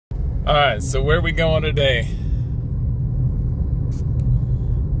Alright, so where are we going today?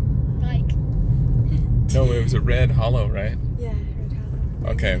 Like. No, it was a Red Hollow, right? Yeah, Red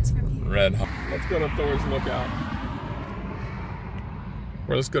Hollow. Okay, Red Hollow. Let's go to Thor's Lookout.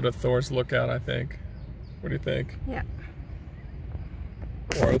 Or let's go to Thor's Lookout, I think. What do you think? Yeah.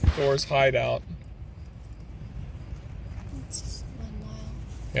 Or Thor's Hideout. It's 1 mile.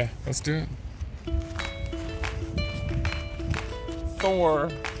 Yeah, let's do it.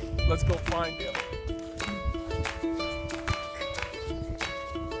 Thor, let's go find him.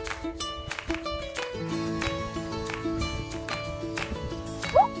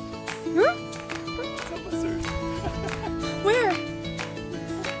 It's a lizard. Where?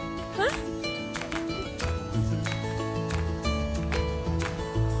 Huh?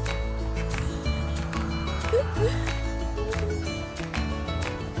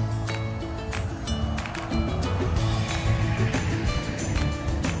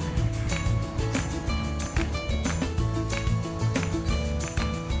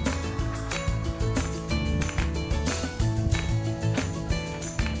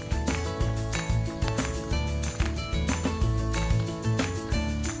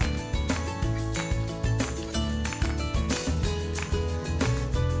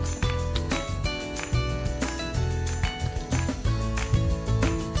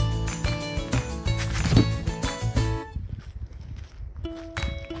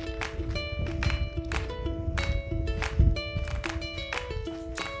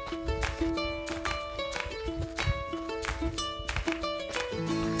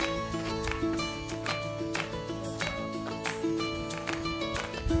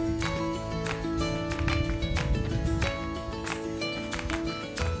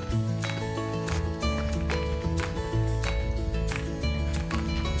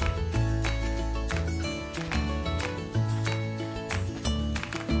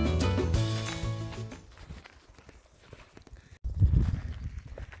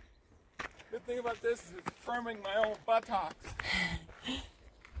 Good thing about this is it's firming my own buttocks.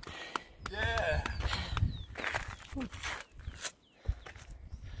 Yeah.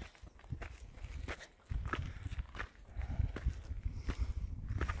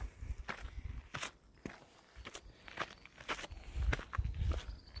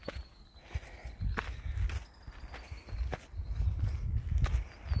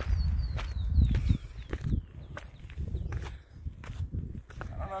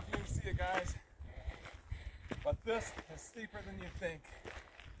 I don't know if you can see it, guys, but this is steeper than you think.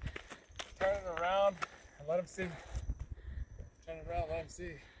 Turn it around and let him see. Turn it around, let him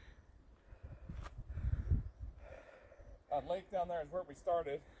see. That lake down there is where we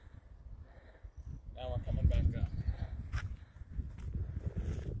started. Now we're coming back up.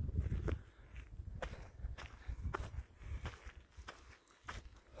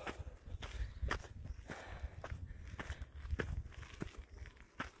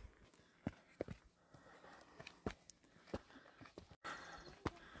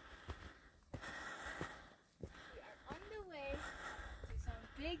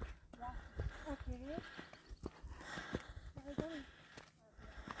 Big rock. Okay. Where are we going?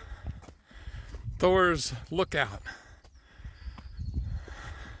 Thor's Lookout.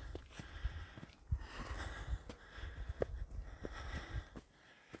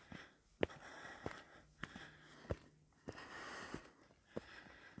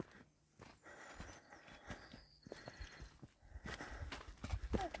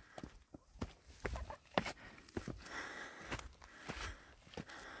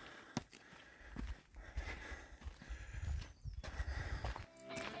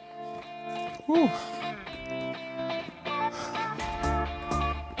 Whew.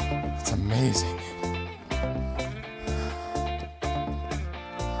 It's amazing.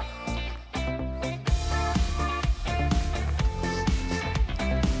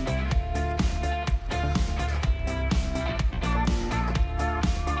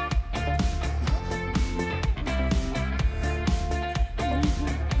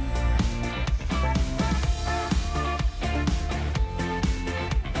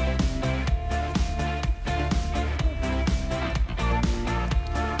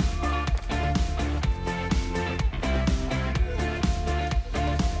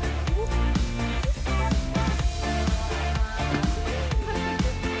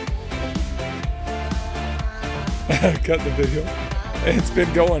 Cut the video. It's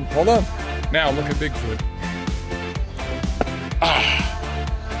been going. Hold on. Now look at Bigfoot. Ah.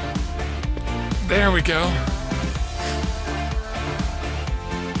 There we go.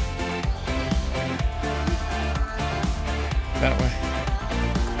 That way.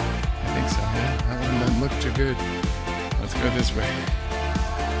 I think so, yeah. That one doesn't look too good. Let's go this way.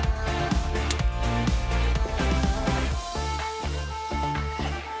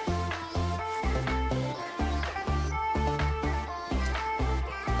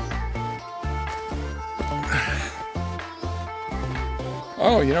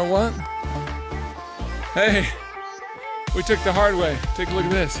 Oh, you know what? Hey, we took the hard way. Take a look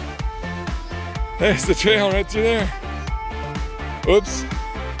at this. There's the trail right through there. Oops.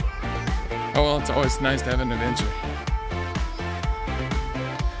 Oh well, it's always nice to have an adventure.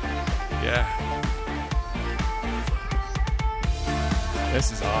 Yeah.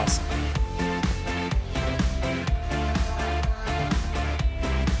 This is awesome.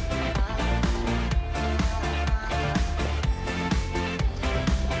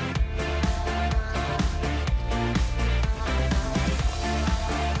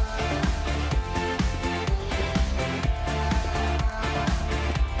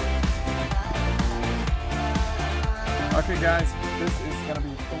 Okay guys, this is gonna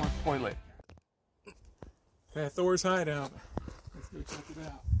be Thor's toilet. Okay, Thor's hideout. Let's go check it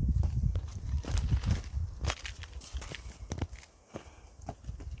out.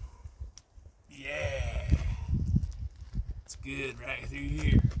 Yeah! It's good right through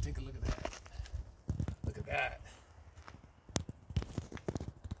here. Take a look at that. Look at that.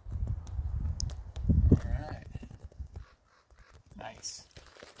 Alright. Nice.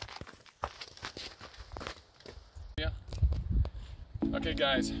 Yeah. Okay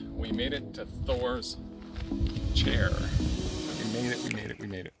guys, we made it to Thor's chair. We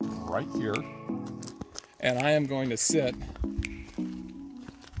made it right here. And I am going to sit,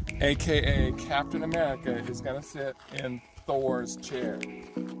 AKA Captain America is gonna sit in Thor's chair.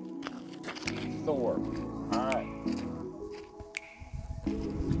 Thor. Alright.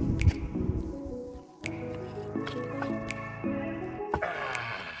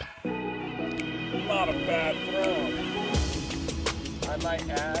 Not a bad throw. I might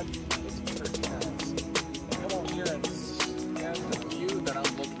add the Cedar cans. Come over here and